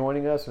you for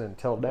joining us, and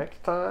until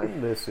next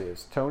time, this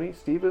is Tony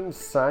Stevens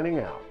signing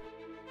out.